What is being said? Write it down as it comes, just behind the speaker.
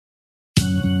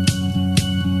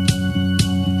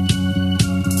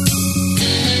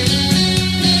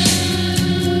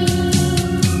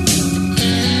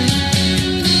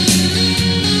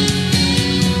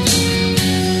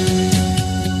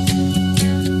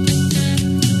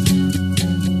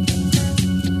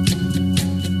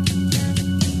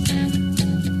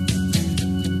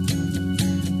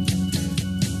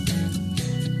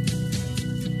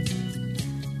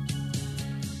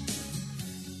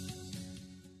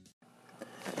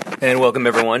And welcome,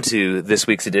 everyone, to this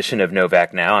week's edition of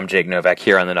Novak Now. I'm Jake Novak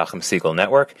here on the Nachum Segal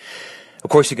Network.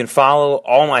 Of course, you can follow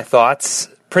all my thoughts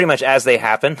pretty much as they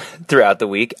happen throughout the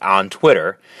week on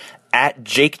Twitter. At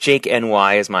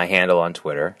JakeJakeNY is my handle on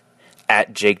Twitter.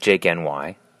 At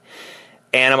JakeJakeNY.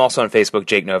 And I'm also on Facebook,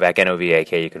 Jake Novak,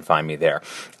 Novak. You can find me there.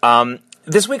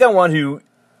 This week I want to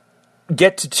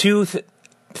get to two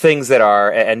things that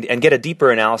are, and get a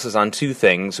deeper analysis on two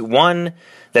things. One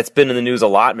that's been in the news a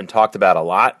lot, been talked about a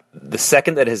lot. The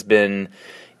second that has been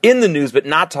in the news but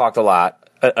not talked a lot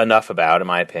enough about, in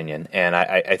my opinion. And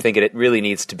I think it really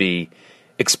needs to be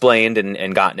explained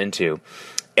and gotten into.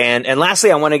 And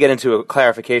lastly, I want to get into a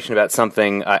clarification about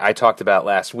something I talked about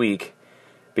last week,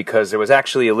 because there was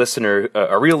actually a listener,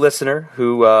 a real listener,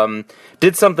 who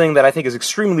did something that I think is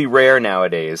extremely rare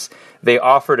nowadays. They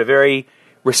offered a very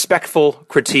respectful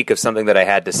critique of something that I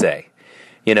had to say.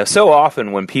 You know, so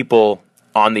often when people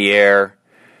on the air,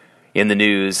 in the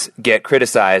news, get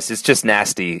criticized, it's just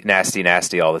nasty, nasty,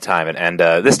 nasty all the time. And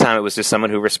this time it was just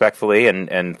someone who respectfully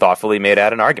and thoughtfully made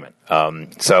out an argument.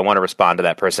 So I want to respond to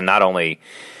that person, not only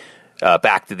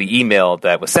back to the email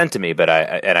that was sent to me, but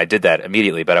I did that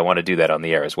immediately, but I want to do that on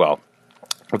the air as well,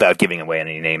 without giving away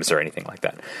any names or anything like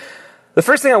that. The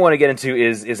first thing I want to get into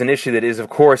is an issue that is, of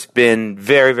course, been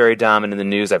very, very dominant in the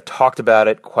news. I've talked about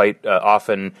it quite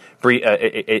often,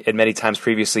 at many times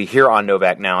previously here on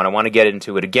Novak Now, and I want to get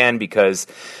into it again because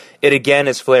it again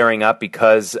is flaring up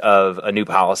because of a new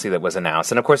policy that was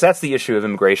announced. And, of course, that's the issue of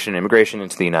immigration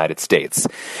into the United States.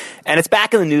 And it's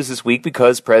back in the news this week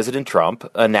because President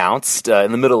Trump announced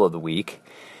in the middle of the week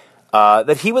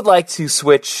that he would like to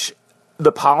switch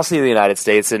the policy of the United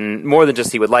States, and more than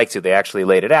just he would like to, they actually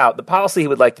laid it out, the policy he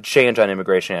would like to change on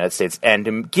immigration in the United States and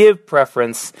to give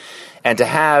preference and to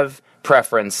have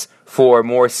preference for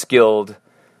more skilled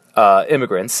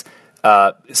immigrants,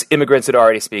 immigrants that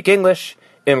already speak English,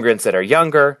 immigrants that are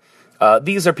younger.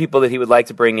 These are people that he would like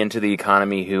to bring into the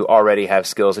economy who already have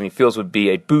skills and he feels would be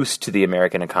a boost to the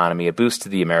American economy, a boost to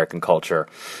the American culture,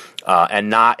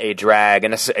 and not a drag,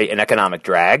 an economic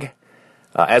drag.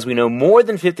 As we know, more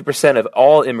than 50% of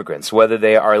all immigrants, whether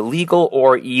they are legal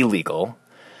or illegal,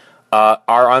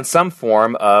 are on some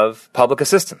form of public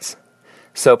assistance.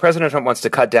 So President Trump wants to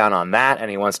cut down on that, and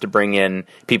he wants to bring in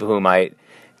people who might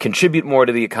contribute more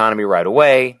to the economy right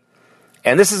away.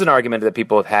 And this is an argument that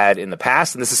people have had in the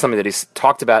past, and this is something that he's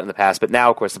talked about in the past, but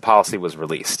now, of course, the policy was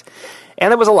released.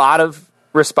 And there was a lot of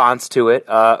response to it.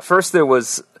 First, there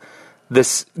was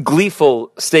this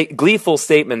gleeful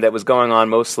statement that was going on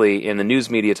mostly in the news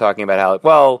media talking about how,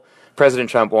 well, President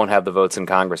Trump won't have the votes in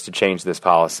Congress to change this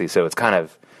policy, so it's kind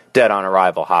of dead on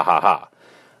arrival, ha, ha,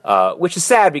 ha. Which is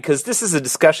sad because this is a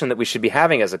discussion that we should be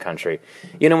having as a country.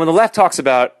 You know, when the left talks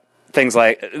about things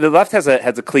like, the left has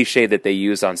a cliche that they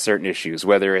use on certain issues,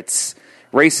 whether it's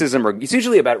racism or, it's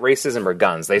usually about racism or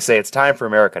guns. They say it's time for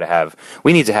America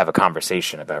we need to have a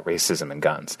conversation about racism and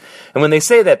guns. And when they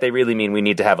say that, they really mean we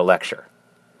need to have a lecture.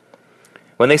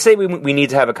 When they say we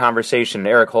need to have a conversation,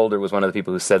 Eric Holder was one of the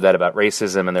people who said that about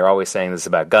racism, and they're always saying this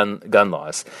about gun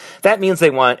laws. That means they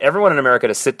want everyone in America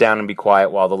to sit down and be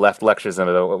quiet while the left lectures them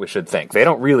about what we should think. They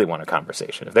don't really want a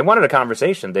conversation. If they wanted a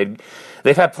conversation,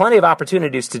 they've had plenty of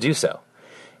opportunities to do so.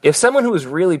 If someone who is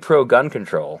really pro-gun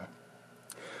control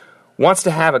wants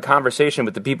to have a conversation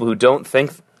with the people who don't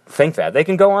think that, they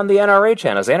can go on the NRA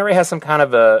channels. The NRA has some kind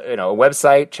of a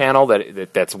website channel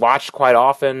that's watched quite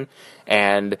often,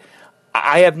 and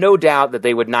I have no doubt that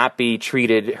they would not be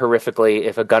treated horrifically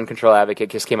if a gun control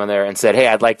advocate just came on there and said, "Hey,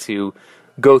 I'd like to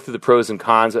go through the pros and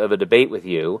cons of a debate with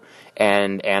you,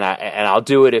 and I'll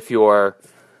do it if you're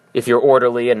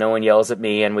orderly and no one yells at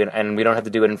me, and we don't have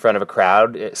to do it in front of a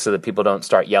crowd so that people don't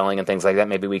start yelling and things like that.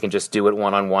 Maybe we can just do it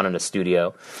one-on-one in a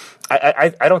studio."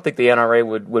 I don't think the NRA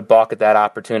would balk at that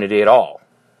opportunity at all.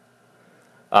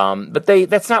 But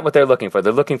that's not what they're looking for.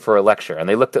 They're looking for a lecture, and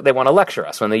they want to lecture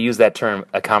us when they use that term,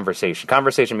 a conversation.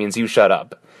 Conversation means you shut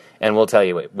up, and we'll tell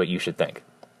you what you should think.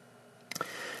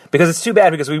 Because it's too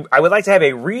bad, because I would like to have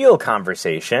a real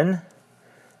conversation,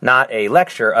 not a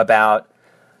lecture, about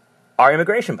our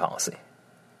immigration policy.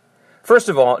 First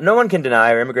of all, no one can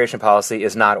deny our immigration policy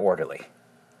is not orderly.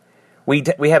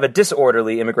 We have a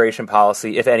disorderly immigration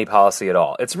policy, if any policy at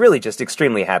all. It's really just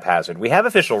extremely haphazard. We have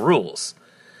official rules,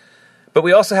 but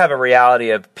we also have a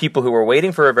reality of people who are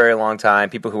waiting for a very long time,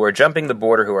 people who are jumping the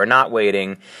border who are not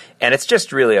waiting, and it's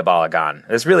just really a balagan.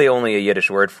 There's really only a Yiddish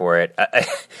word for it,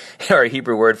 or a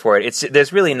Hebrew word for it.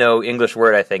 There's really no English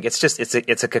word, I think.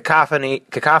 It's a cacophony.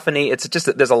 It's just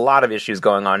that there's a lot of issues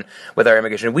going on with our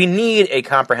immigration. We need a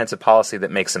comprehensive policy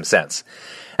that makes some sense.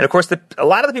 And of course, a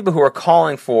lot of the people who are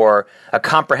calling for a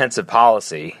comprehensive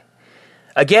policy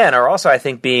again, are also, I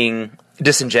think, being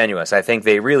disingenuous. I think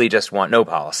they really just want no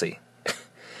policy.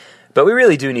 But we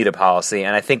really do need a policy,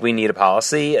 and I think we need a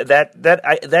policy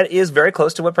that is very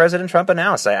close to what President Trump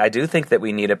announced. I do think that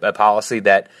we need a policy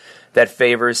that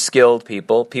favors skilled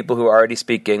people who already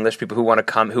speak English, people who want to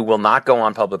come, who will not go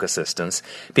on public assistance,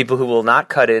 people who will not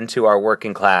cut into our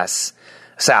working class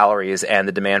salaries and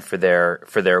the demand for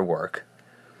their work.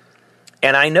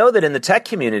 And I know that in the tech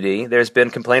community, there's been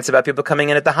complaints about people coming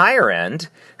in at the higher end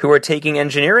who are taking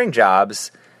engineering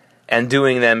jobs and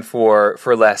doing them for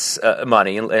less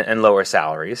money and lower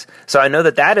salaries. So I know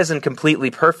that isn't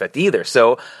completely perfect either.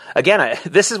 So again,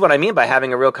 this is what I mean by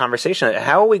having a real conversation.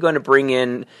 How are we going to bring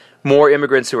in more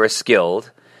immigrants who are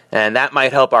skilled? And that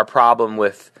might help our problem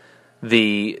with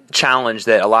the challenge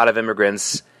that a lot of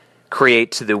immigrants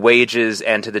create to the wages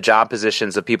and to the job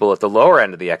positions of people at the lower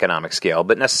end of the economic scale.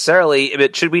 But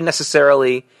should we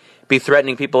necessarily be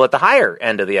threatening people at the higher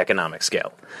end of the economic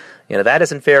scale? That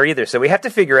isn't fair either. So we have to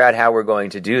figure out how we're going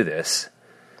to do this.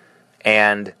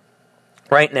 And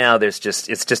right now, it's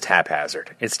just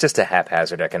haphazard. It's just a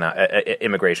haphazard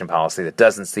immigration policy that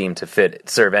doesn't seem to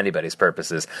serve anybody's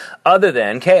purposes other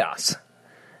than chaos.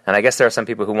 And I guess there are some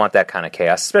people who want that kind of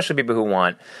chaos, especially people who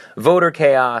want voter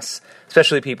chaos,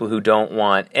 especially people who don't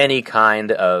want any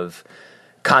kind of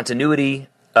continuity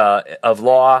of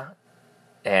law.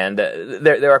 And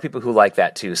there are people who like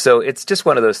that too. So it's just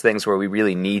one of those things where we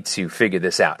really need to figure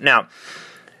this out. Now,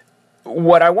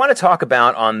 what I want to talk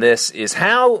about on this is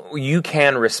how you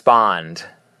can respond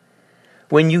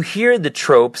when you hear the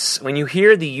tropes, when you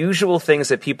hear the usual things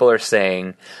that people are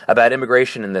saying about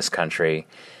immigration in this country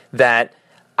that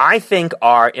I think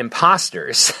are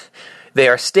imposters. They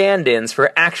are stand-ins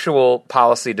for actual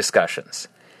policy discussions.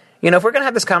 If we're going to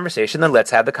have this conversation, then let's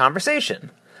have the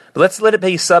conversation. But let's let it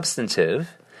be substantive,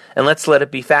 and let's let it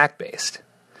be fact-based.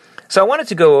 So I wanted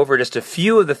to go over just a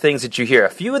few of the things that you hear, a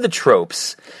few of the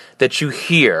tropes that you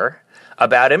hear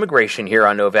about immigration here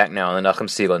on Novak Now on the Nachum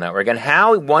Segal Network, and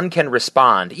how one can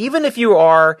respond, even if you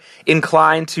are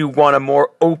inclined to want a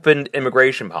more open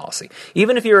immigration policy,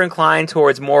 even if you're inclined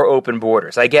towards more open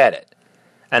borders. I get it.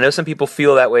 I know some people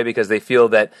feel that way because they feel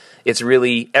that it's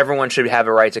really, everyone should have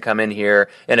a right to come in here,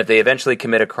 and if they eventually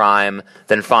commit a crime,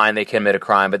 then fine, they commit a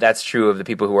crime, but that's true of the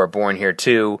people who are born here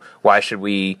too. Why should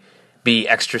we be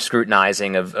extra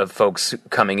scrutinizing of folks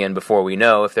coming in before we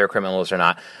know if they're criminals or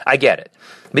not? I get it.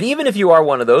 But even if you are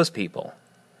one of those people,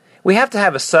 we have to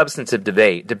have a substantive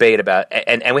debate about,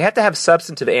 and we have to have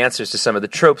substantive answers to some of the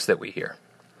tropes that we hear.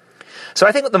 So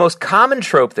I think the most common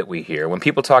trope that we hear when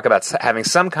people talk about having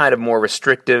some kind of more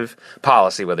restrictive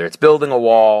policy, whether it's building a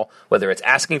wall, whether it's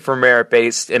asking for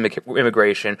merit-based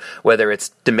immigration, whether it's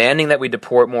demanding that we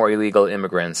deport more illegal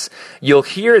immigrants, you'll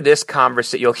hear this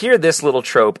little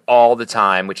trope all the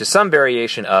time, which is some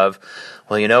variation of,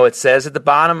 well, it says at the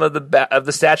bottom of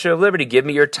the Statue of Liberty, give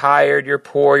me your tired, your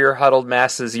poor, your huddled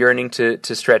masses yearning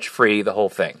to stretch free, the whole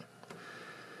thing.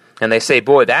 And they say,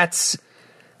 boy, that's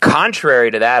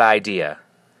contrary to that idea.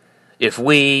 If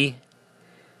we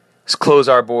close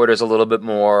our borders a little bit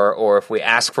more, or if we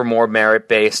ask for more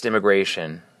merit-based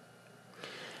immigration,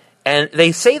 and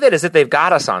they say that as if they've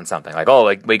got us on something,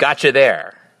 like we got you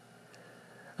there.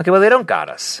 Okay, well, they don't got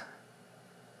us.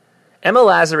 Emma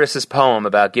Lazarus's poem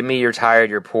about give me your tired,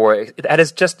 your poor, that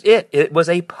is just it. It was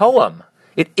a poem.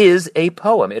 It is a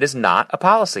poem. It is not a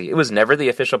policy. It was never the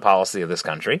official policy of this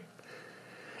country.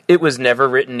 It was never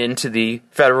written into the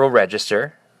Federal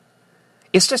Register.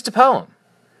 It's just a poem.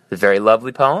 A very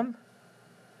lovely poem.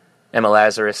 Emma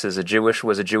Lazarus was a Jewish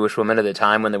woman at the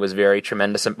time when there was a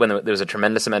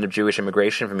tremendous amount of Jewish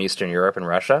immigration from Eastern Europe and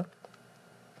Russia.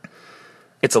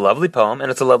 It's a lovely poem and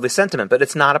it's a lovely sentiment, but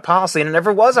it's not a policy, and it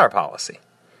never was our policy.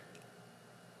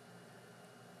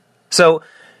 So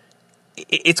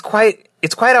it's quite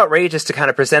outrageous to kind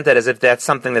of present that as if that's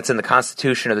something that's in the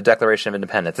Constitution or the Declaration of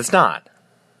Independence. It's not.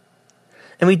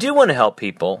 And we do want to help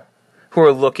people who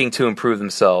are looking to improve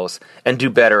themselves and do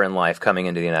better in life coming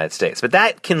into the United States. But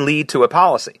that can lead to a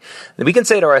policy. And we can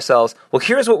say to ourselves, well,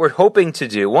 here's what we're hoping to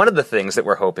do, one of the things that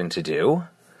we're hoping to do,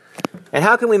 and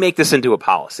how can we make this into a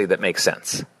policy that makes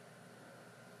sense?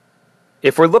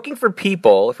 If we're looking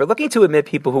to admit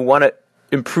people who want to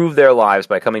improve their lives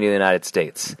by coming to the United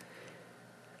States,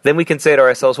 then we can say to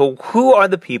ourselves, well, who are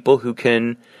the people who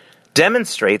can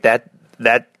demonstrate that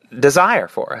desire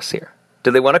for us here? Do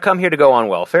they want to come here to go on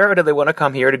welfare, or do they want to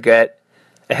come here to get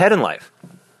ahead in life?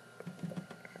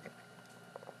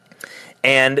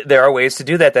 And there are ways to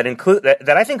do that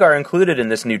that I think are included in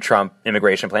this new Trump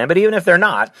immigration plan. But even if they're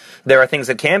not, there are things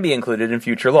that can be included in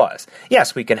future laws.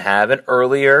 Yes, we can have an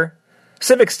earlier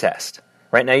civics test.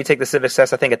 Right now you take the civics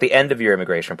test, I think, at the end of your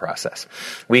immigration process.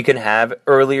 We can have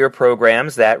earlier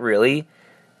programs that really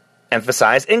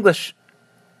emphasize English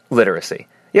literacy.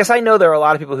 Yes, I know there are a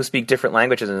lot of people who speak different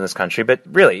languages in this country, but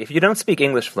really, if you don't speak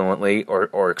English fluently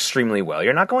or extremely well,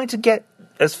 you're not going to get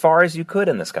as far as you could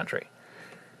in this country.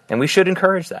 And we should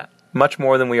encourage that, much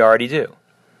more than we already do.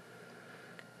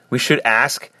 We should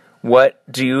ask, what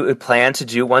do you plan to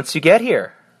do once you get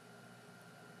here?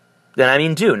 Then I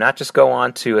mean do, not just go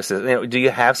on to assist. Do you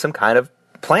have some kind of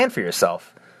plan for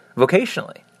yourself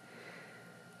vocationally?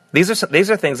 These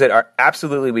are things that are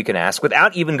absolutely we can ask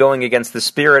without even going against the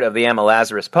spirit of the Emma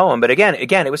Lazarus poem. But again,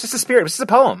 it was just a spirit. It was just a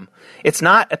poem. It's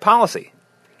not a policy.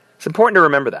 It's important to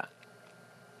remember that.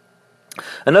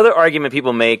 Another argument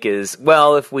people make is,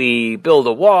 well, if we build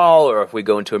a wall or if we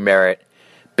go into a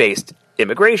merit-based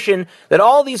immigration, that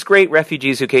all these great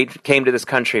refugees who came to this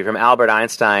country from Albert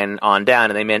Einstein on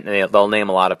down, and they'll name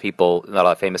a lot of people, not a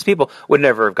lot of famous people, would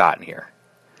never have gotten here.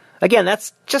 Again,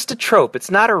 that's just a trope.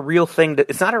 It's not a real thing.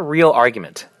 It's not a real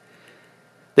argument.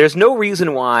 There's no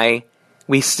reason why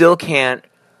we still can't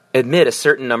admit a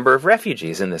certain number of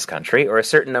refugees in this country or a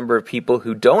certain number of people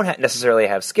who don't necessarily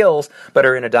have skills but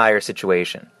are in a dire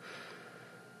situation.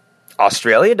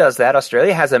 Australia does that.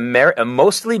 Australia has a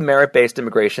mostly merit-based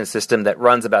immigration system that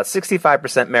runs about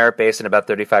 65% merit-based and about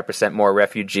 35% more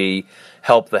refugee,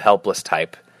 help the helpless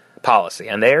type policy.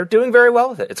 And they're doing very well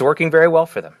with it. It's working very well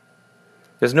for them.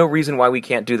 There's no reason why we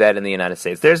can't do that in the United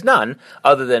States. There's none,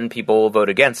 other than people will vote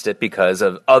against it because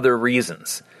of other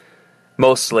reasons.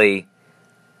 Mostly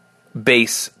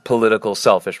base, political,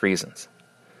 selfish reasons.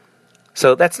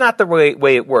 So that's not the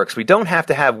way it works. We don't have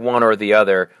to have one or the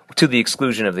other to the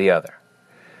exclusion of the other.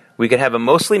 We can have a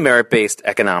mostly merit-based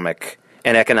economic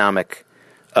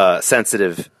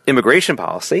sensitive immigration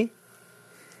policy,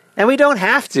 and we don't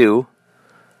have to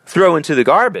throw into the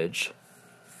garbage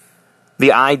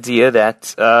the idea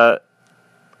that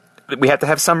we have to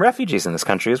have some refugees in this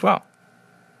country as well.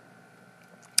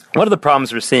 One of the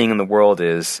problems we're seeing in the world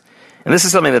is, and this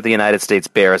is something that the United States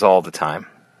bears all the time,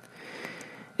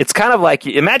 it's kind of like,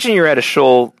 imagine you're at a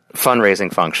Shoal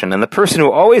fundraising function, and the person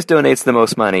who always donates the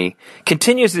most money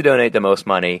continues to donate the most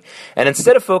money, and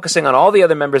instead of focusing on all the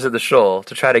other members of the Shoal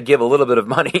to try to give a little bit of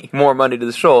money, more money to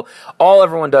the Shoal, all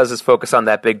everyone does is focus on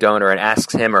that big donor and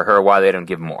asks him or her why they don't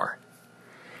give more.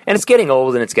 And it's getting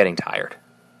old and it's getting tired.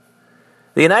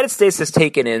 The United States has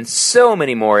taken in so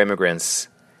many more immigrants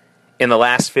in the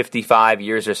last 55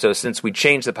 years or so since we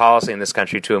changed the policy in this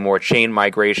country to a more chain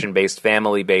migration-based,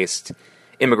 family-based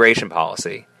immigration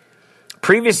policy.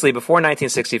 Previously, before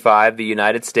 1965, the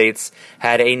United States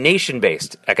had a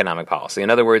nation-based economic policy. In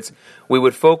other words, we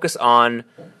would focus on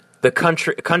the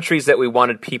countries that we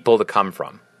wanted people to come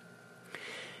from.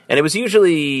 And it was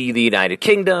usually the United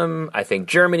Kingdom. I think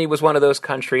Germany was one of those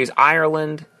countries,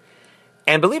 Ireland.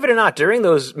 And believe it or not, during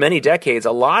those many decades,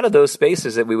 a lot of those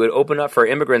spaces that we would open up for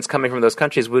immigrants coming from those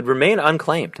countries would remain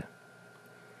unclaimed.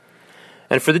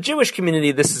 And for the Jewish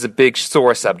community, this is a big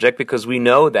sore subject because we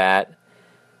know that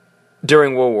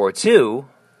during World War II,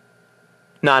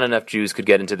 not enough Jews could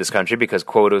get into this country because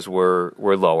quotas were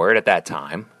lowered at that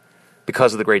time.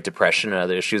 Because of the Great Depression and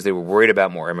other issues, they were worried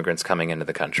about more immigrants coming into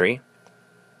the country.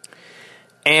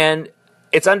 And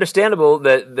it's understandable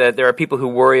that there are people who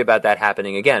worry about that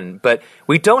happening again. But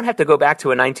we don't have to go back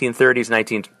to a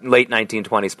 1930s, late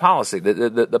 1920s policy.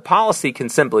 The policy can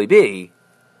simply be,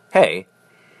 hey,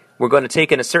 we're going to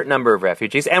take in a certain number of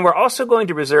refugees, and we're also going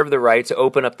to reserve the right to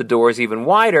open up the doors even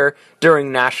wider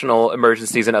during national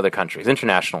emergencies in other countries,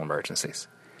 international emergencies.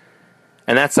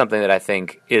 And that's something that I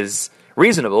think is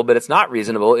reasonable, but it's not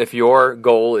reasonable if your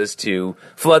goal is to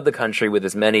flood the country with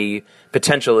as many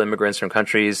potential immigrants from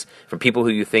countries, from people who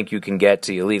you think you can get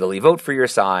to illegally vote for your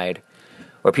side,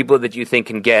 or people that you think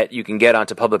you can get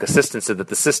onto public assistance so that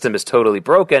the system is totally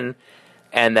broken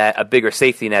and that a bigger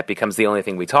safety net becomes the only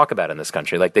thing we talk about in this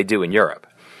country, like they do in Europe.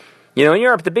 You know, in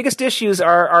Europe, the biggest issues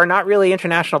are not really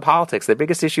international politics. The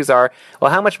biggest issues are, well,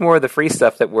 how much more of the free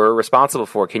stuff that we're responsible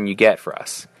for can you get for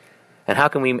us? And how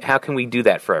can we do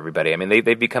that for everybody? I mean,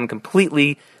 they've become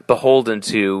completely beholden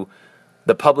to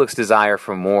the public's desire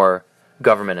for more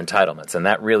government entitlements, and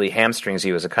that really hamstrings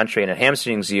you as a country, and it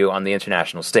hamstrings you on the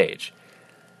international stage.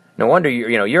 No wonder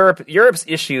Europe's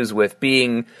issues with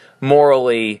being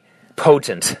morally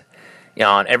potent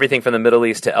on everything from the Middle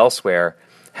East to elsewhere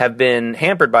have been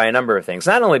hampered by a number of things,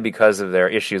 not only because of their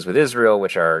issues with Israel,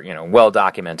 which are well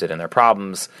documented, and their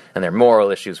problems and their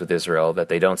moral issues with Israel that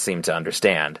they don't seem to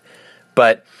understand.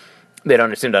 But they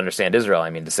don't seem to understand Israel, I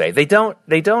mean to say. They don't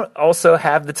also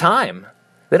have the time.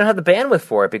 They don't have the bandwidth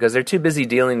for it because they're too busy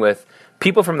dealing with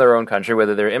people from their own country,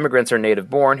 whether they're immigrants or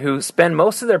native-born, who spend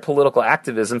most of their political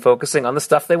activism focusing on the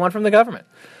stuff they want from the government.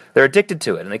 They're addicted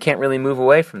to it, and they can't really move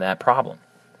away from that problem.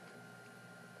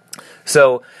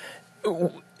 So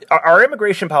our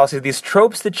immigration policy, these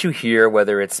tropes that you hear,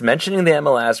 whether it's mentioning the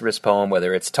Emma Lazarus poem,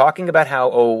 whether it's talking about how,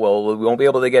 we won't be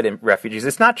able to get refugees,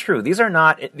 it's not true. These are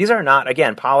not,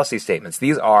 again, policy statements.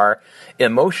 These are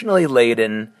emotionally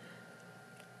laden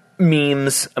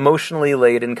memes, emotionally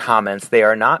laden comments. They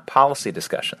are not policy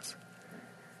discussions.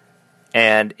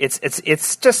 And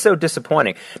it's just so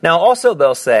disappointing. Now, also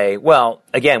they'll say, well,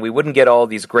 again, we wouldn't get all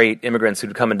these great immigrants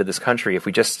who'd come into this country if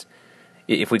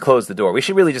we close the door. We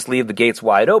should really just leave the gates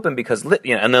wide open because,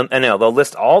 and they'll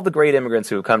list all the great immigrants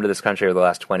who have come to this country over the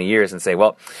last 20 years and say,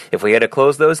 well, if we had to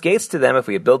close those gates to them, if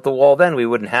we had built the wall then, we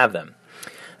wouldn't have them.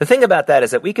 The thing about that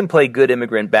is that we can play good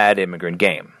immigrant, bad immigrant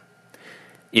game.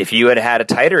 If you had had a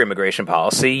tighter immigration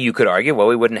policy, you could argue, well,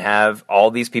 we wouldn't have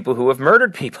all these people who have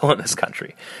murdered people in this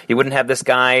country. You wouldn't have this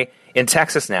guy in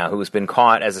Texas now who's been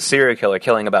caught as a serial killer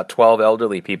killing about 12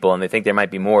 elderly people, and they think there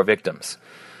might be more victims.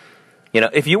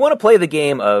 If you want to play the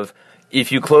game of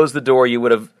if you closed the door, you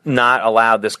would have not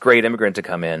allowed this great immigrant to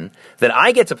come in, then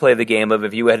I get to play the game of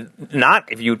if you had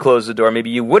closed the door, maybe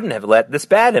you wouldn't have let this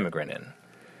bad immigrant in.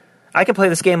 I can play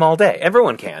this game all day.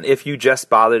 Everyone can, if you just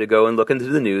bother to go and look into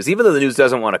the news, even though the news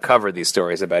doesn't want to cover these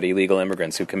stories about illegal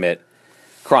immigrants who commit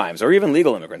crimes, or even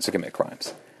legal immigrants who commit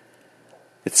crimes.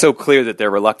 It's so clear that they're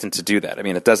reluctant to do that. I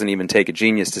mean, it doesn't even take a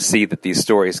genius to see that these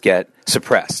stories get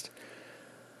suppressed,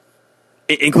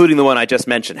 including the one I just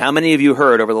mentioned. How many of you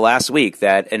heard over the last week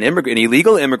that an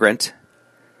illegal immigrant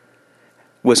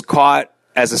was caught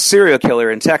as a serial killer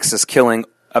in Texas killing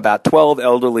about 12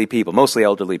 elderly people, mostly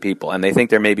elderly people, and they think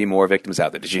there may be more victims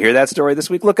out there. Did you hear that story this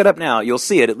week? Look it up now. You'll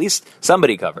see it. At least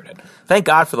somebody covered it. Thank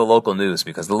God for the local news,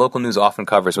 because the local news often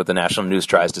covers what the national news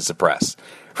tries to suppress,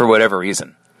 for whatever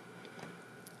reason.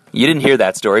 You didn't hear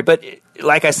that story, but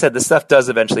like I said, this stuff does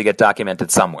eventually get documented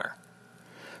somewhere.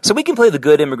 So we can play the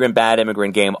good immigrant, bad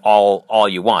immigrant game all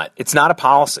you want. It's not a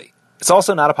policy. It's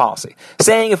also not a policy.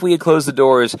 Saying if we had closed the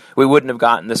doors, we wouldn't have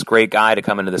gotten this great guy to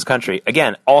come into this country,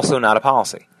 again, also not a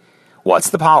policy. What's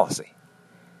the policy?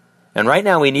 And right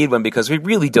now we need one because we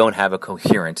really don't have a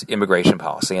coherent immigration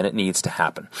policy, and it needs to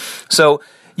happen. So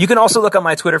you can also look on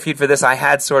my Twitter feed for this. I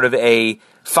had sort of a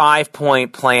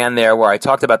 5-point plan there where I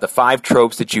talked about the 5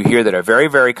 tropes that you hear that are very,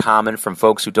 very common from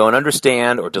folks who don't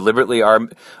understand or deliberately are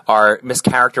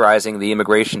mischaracterizing the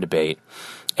immigration debate.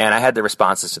 And I had the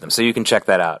responses to them, so you can check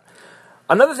that out.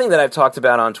 Another thing that I've talked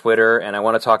about on Twitter and I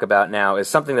want to talk about now is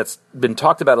something that's been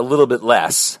talked about a little bit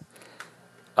less,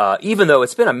 even though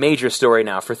it's been a major story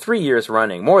now for 3 years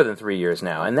running, more than 3 years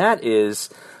now, and that is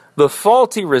the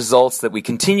faulty results that we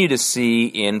continue to see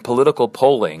in political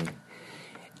polling,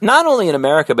 not only in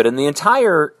America, but in the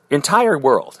entire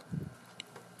world.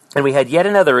 And we had yet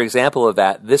another example of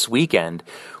that this weekend,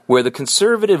 where the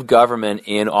Conservative government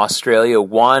in Australia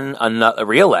won a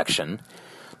re-election,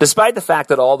 despite the fact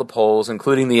that all the polls,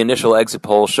 including the initial exit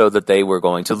polls, showed that they were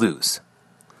going to lose.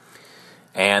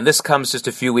 And this comes just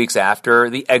a few weeks after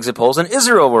the exit polls in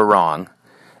Israel were wrong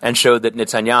and showed that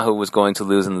Netanyahu was going to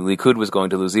lose and the Likud was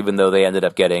going to lose, even though they ended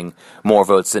up getting more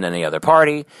votes than any other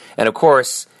party. And of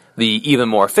course, the even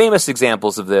more famous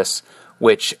examples of this,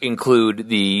 which include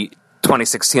the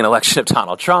 2016 election of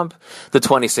Donald Trump, the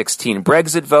 2016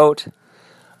 Brexit vote, and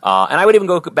I would even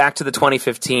go back to the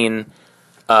 2015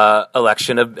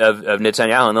 election of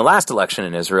Netanyahu in the last election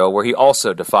in Israel, where he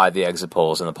also defied the exit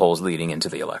polls and the polls leading into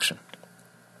the election.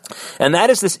 And that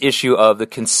is this issue of the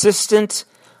consistent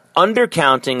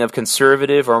undercounting of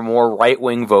conservative or more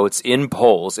right-wing votes in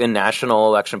polls, in national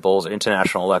election polls or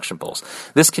international election polls.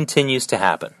 This continues to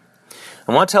happen.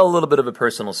 I want to tell a little bit of a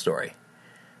personal story.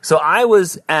 So I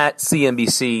was at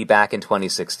CNBC back in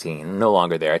 2016, no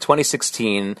longer there.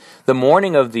 2016, the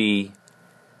morning of the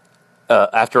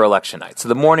after election night. So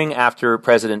the morning after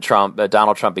President Trump,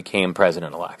 Donald Trump became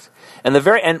president-elect. And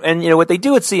and you know what they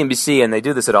do at CNBC, and they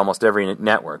do this at almost every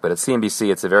network, but at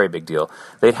CNBC it's a very big deal.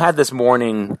 They'd had this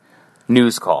morning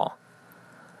news call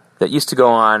that used to go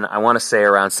on, I want to say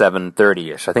around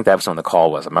 7:30ish. I think that was when the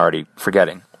call was. I'm already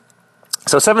forgetting.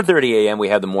 So 7:30 a.m. we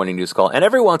had the morning news call, and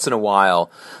every once in a while,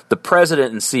 the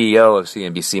president and CEO of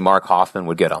CNBC, Mark Hoffman,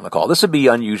 would get on the call. This would be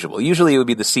unusual. Usually it would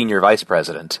be the senior vice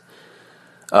president,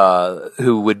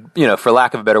 who would, you know, for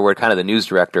lack of a better word, kind of the news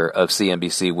director of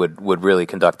CNBC would really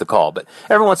conduct the call. But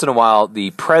every once in a while,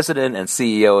 the president and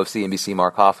CEO of CNBC,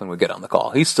 Mark Hoffman, would get on the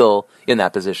call. He's still in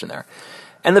that position there.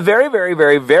 And the very, very,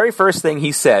 very, very first thing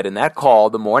he said in that call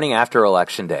the morning after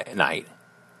election day night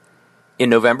in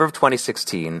November of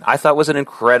 2016, I thought was an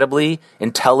incredibly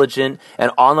intelligent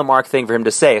and on-the-mark thing for him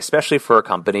to say, especially for a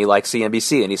company like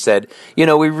CNBC. And he said,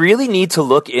 we really need to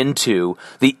look into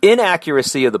the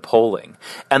inaccuracy of the polling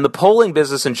and the polling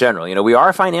business in general. We are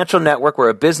a financial network. We're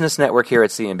a business network here at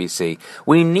CNBC.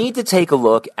 We need to take a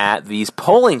look at these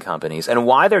polling companies and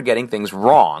why they're getting things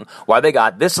wrong, why they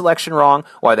got this election wrong,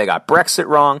 why they got Brexit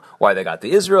wrong, why they got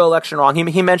the Israel election wrong.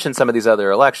 He mentioned some of these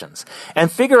other elections.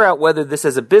 And figure out whether this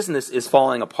as a business is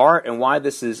falling apart and why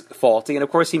this is faulty. And of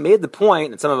course, he made the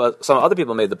point, and some other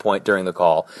people made the point during the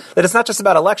call, that it's not just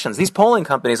about elections. These polling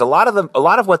companies, a lot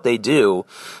of what they do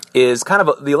is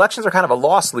the elections are kind of a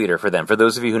loss leader for them. For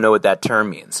those of you who know what that term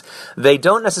means, they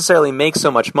don't necessarily make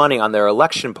so much money on their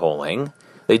election polling.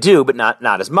 They do, but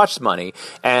not as much money.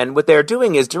 And what they're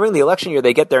doing is during the election year,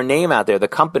 they get their name out there. The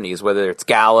companies, whether it's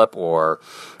Gallup or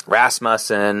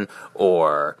Rasmussen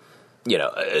or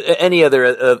any other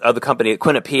of the company,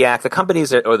 Quinnipiac, the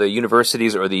companies or the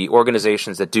universities or the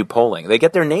organizations that do polling, they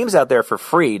get their names out there for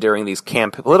free during these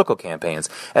political campaigns.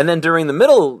 And then during the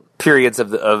middle periods of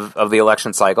the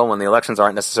election cycle, when the elections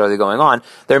aren't necessarily going on,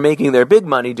 they're making their big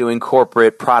money doing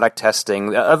corporate product testing.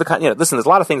 Listen, there's a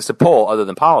lot of things to poll other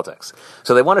than politics.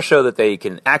 So they want to show that they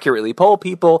can accurately poll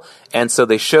people, and so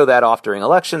they show that off during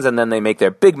elections, and then they make their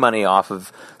big money off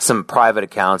of some private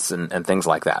accounts and things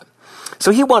like that. So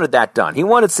he wanted that done. He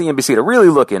wanted CNBC to really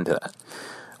look into that.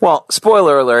 Well,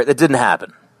 spoiler alert, it didn't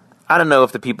happen. I don't know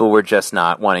if the people were just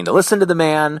not wanting to listen to the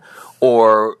man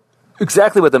or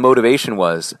exactly what the motivation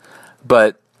was,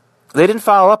 but they didn't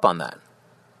follow up on that.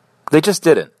 They just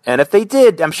didn't. And if they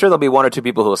did, I'm sure there'll be one or two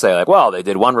people who will say, they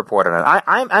did one report on it.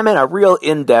 I'm in a real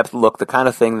in-depth look, the kind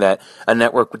of thing that a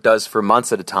network does for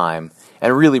months at a time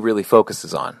and really, really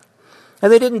focuses on.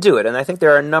 And they didn't do it, and I think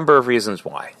there are a number of reasons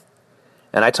why.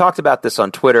 And I talked about this on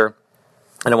Twitter,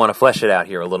 and I want to flesh it out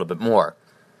here a little bit more.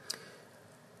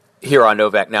 Here on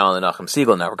Novak Now on the Nachum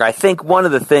Segal Network, I think one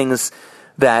of the things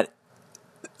that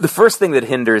the first thing that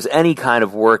hinders any kind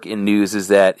of work in news is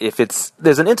that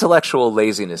there's an intellectual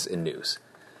laziness in news.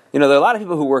 There are a lot of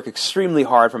people who work extremely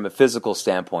hard from a physical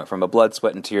standpoint, from a blood,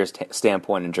 sweat, and tears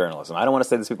standpoint in journalism. I don't want to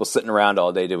say there's people sitting around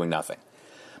all day doing nothing.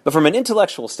 But from an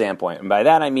intellectual standpoint, and by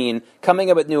that I mean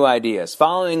coming up with new ideas,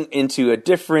 following into a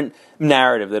different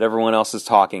narrative that everyone else is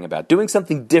talking about, doing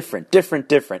something different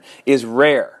is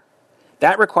rare.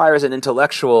 That requires an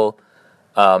intellectual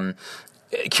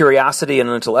curiosity and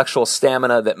an intellectual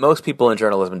stamina that most people in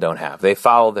journalism don't have. They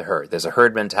follow the herd. There's a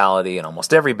herd mentality in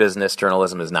almost every business.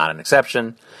 Journalism is not an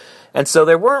exception. And so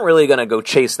they weren't really going to go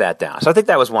chase that down. So I think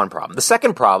that was one problem. The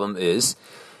second problem is,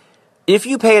 if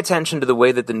you pay attention to the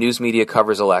way that the news media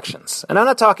covers elections, and I'm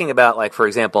not talking about, for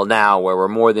example, now where we're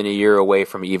more than a year away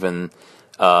from even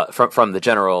from the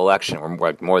general election,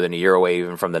 we're more than a year away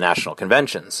even from the national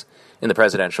conventions in the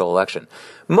presidential election.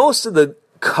 Most of the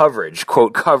coverage,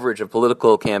 quote, coverage of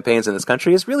political campaigns in this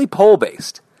country is really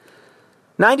poll-based.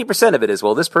 90% of it is,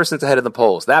 this person's ahead of the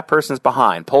polls, that person's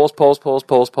behind,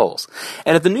 polls.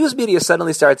 And if the news media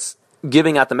suddenly starts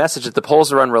giving out the message that the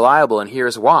polls are unreliable and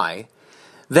here's why,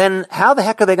 then how the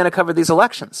heck are they going to cover these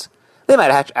elections? They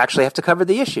might actually have to cover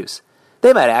the issues.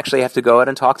 They might actually have to go out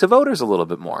and talk to voters a little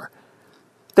bit more.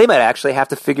 They might actually have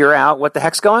to figure out what the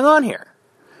heck's going on here.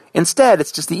 Instead,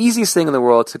 it's just the easiest thing in the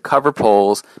world to cover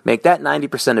polls, make that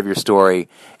 90% of your story,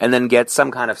 and then get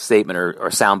some kind of statement or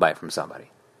soundbite from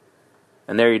somebody.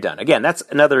 And there you're done. Again, that's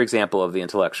another example of the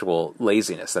intellectual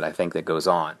laziness that I think that goes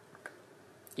on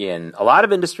in a lot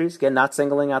of industries. Again, not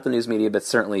singling out the news media, but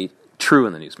certainly true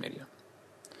in the news media.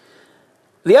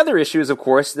 The other issue is, of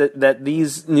course, that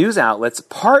these news outlets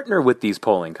partner with these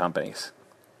polling companies.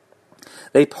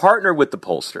 They partner with the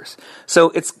pollsters.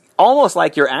 So it's almost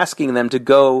like you're asking them to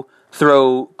go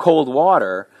throw cold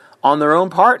water on their own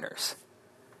partners.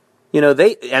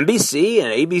 NBC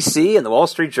and ABC and the Wall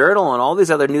Street Journal and all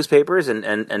these other newspapers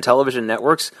and television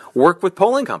networks work with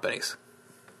polling companies.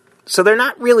 So they're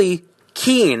not really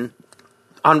keen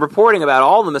on reporting about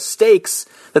all the mistakes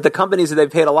that the companies that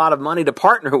they've paid a lot of money to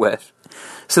partner with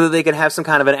so that they can have some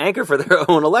kind of an anchor for their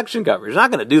own election coverage. They're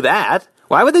not going to do that.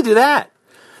 Why would they do that?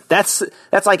 That's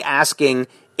like asking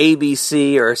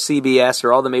ABC or CBS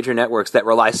or all the major networks that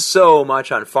rely so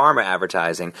much on pharma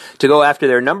advertising to go after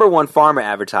their number one pharma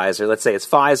advertiser, let's say it's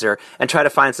Pfizer, and try to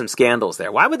find some scandals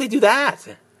there. Why would they do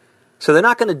that? So they're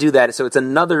not going to do that. So it's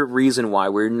another reason why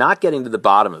we're not getting to the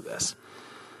bottom of this.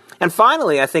 And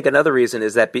finally, I think another reason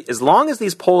is that as long as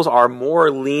these polls are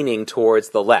more leaning towards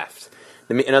the left,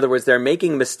 in other words, they're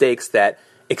making mistakes that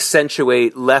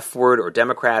accentuate leftward or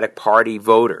Democratic Party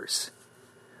voters,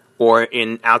 or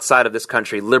in outside of this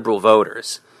country, liberal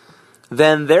voters,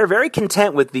 then they're very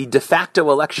content with the de facto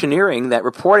electioneering that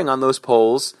reporting on those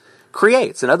polls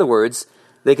creates. In other words,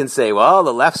 they can say, well,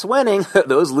 the left's winning,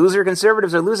 those loser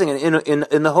conservatives are losing,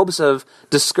 in the hopes of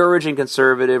discouraging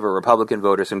conservative or Republican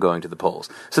voters from going to the polls.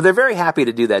 So they're very happy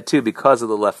to do that, too, because of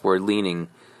the leftward-leaning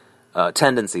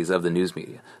tendencies of the news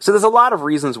media. So there's a lot of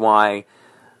reasons why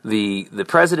the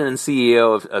president and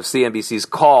CEO of CNBC's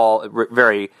call,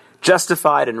 very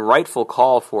justified and rightful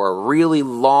call for a really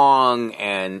long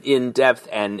and in-depth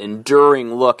and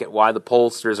enduring look at why the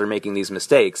pollsters are making these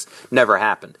mistakes, never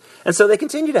happened. And so they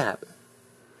continue to happen.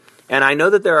 And I know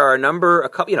that there are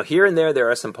here and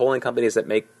there are some polling companies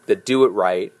that do it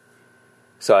right.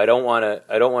 So I don't want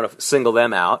to single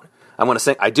them out.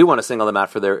 I do want to single them out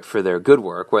for their good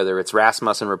work, whether it's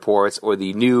Rasmussen Reports or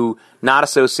the new, not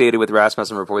associated with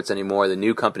Rasmussen Reports anymore, the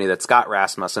new company that Scott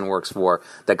Rasmussen works for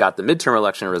that got the midterm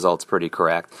election results pretty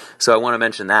correct. So I want to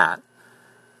mention that.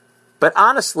 But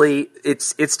honestly,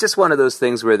 it's just one of those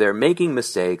things where they're making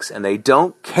mistakes and they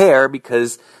don't care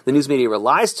because the news media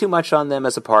relies too much on them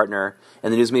as a partner,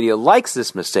 and the news media likes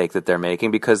this mistake that they're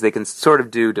making because they can sort of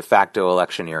do de facto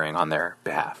electioneering on their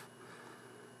behalf.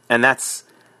 And that's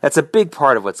a big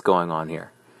part of what's going on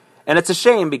here. And it's a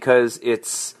shame because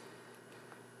it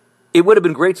would have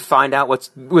been great to find out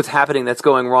what's happening that's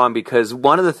going wrong, because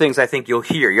one of the things I think you'll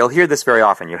hear this very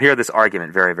often, you'll hear this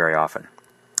argument very, very often.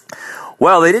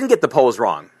 Well, they didn't get the polls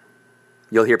wrong.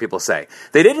 You'll hear people say.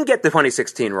 They didn't get the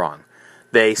 2016 wrong.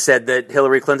 They said that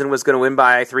Hillary Clinton was going to win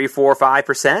by 3, 4,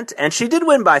 5%, and she did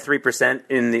win by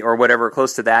 3% or whatever,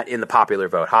 close to that, in the popular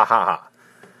vote. Ha, ha, ha.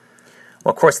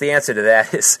 Well, of course, the answer to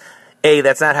that is, A,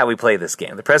 that's not how we play this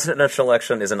game. The presidential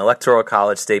election is an electoral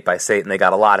college state by state, and they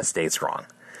got a lot of states wrong.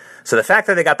 So the fact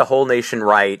that they got the whole nation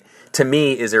right, to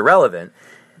me, is irrelevant,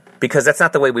 because that's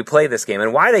not the way we play this game.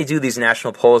 And why they do these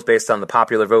national polls based on the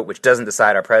popular vote, which doesn't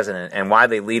decide our president, and why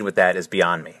they lead with that is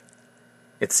beyond me.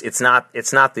 It's not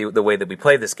the way that we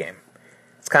play this game.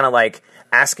 It's kind of like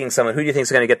asking someone, who do you think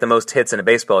is going to get the most hits in a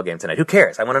baseball game tonight? Who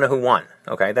cares? I want to know who won.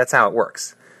 Okay, that's how it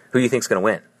works. Who do you think is going to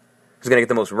win? Who's going to get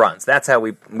the most runs? That's how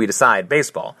we decide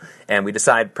baseball. And we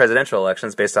decide presidential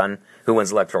elections based on who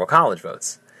wins electoral college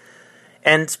votes.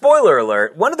 And spoiler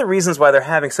alert, one of the reasons why they're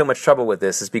having so much trouble with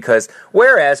this is because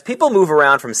whereas people move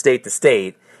around from state to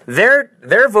state, their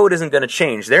vote isn't going to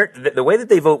change. The way that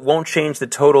they vote won't change the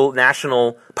total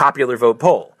national popular vote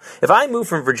poll. If I move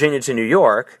from Virginia to New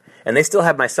York, and they still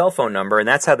have my cell phone number, and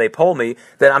that's how they poll me,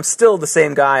 then I'm still the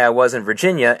same guy I was in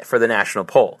Virginia for the national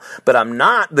poll. But I'm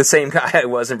not the same guy I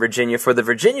was in Virginia for the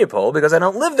Virginia poll because I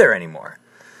don't live there anymore.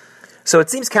 So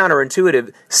it seems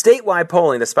counterintuitive. Statewide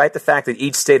polling, despite the fact that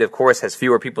each state, of course, has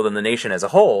fewer people than the nation as a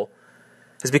whole,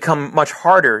 has become much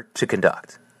harder to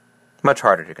conduct. Much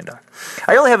harder to conduct.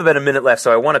 I only have about a minute left,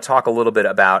 so I want to talk a little bit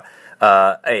about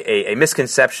a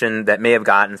misconception that may have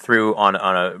gotten through on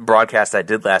a broadcast I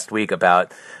did last week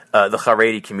about the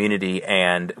Haredi community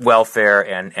and welfare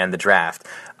and the draft.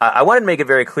 I wanted to make it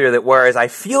very clear that whereas I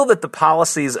feel that the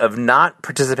policies of not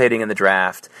participating in the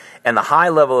draft and the high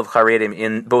level of Haredim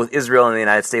in both Israel and the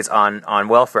United States on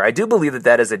welfare, I do believe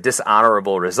that is a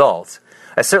dishonorable result.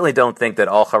 I certainly don't think that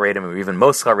all Haredim or even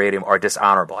most Haredim are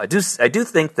dishonorable. I do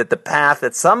think that the path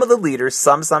that some of the leaders,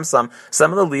 some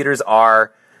of the leaders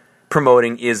are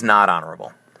promoting is not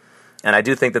honorable. And I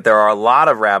do think that there are a lot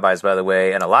of rabbis, by the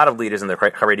way, and a lot of leaders in the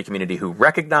Haredi community who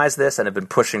recognize this and have been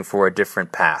pushing for a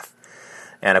different path.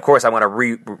 And of course, I want to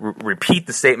repeat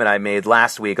the statement I made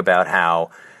last week about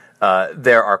how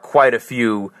there are quite a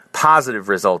few positive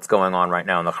results going on right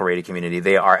now in the Haredi community.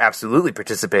 They are absolutely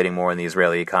participating more in the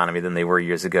Israeli economy than they were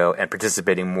years ago, and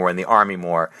participating more in the army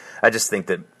more. I just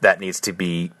think that needs to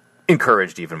be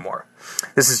encouraged even more.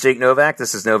 This is Jake Novak.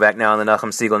 This is Novak Now on the Nachum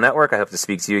Segal Network. I hope to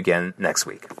speak to you again next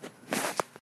week.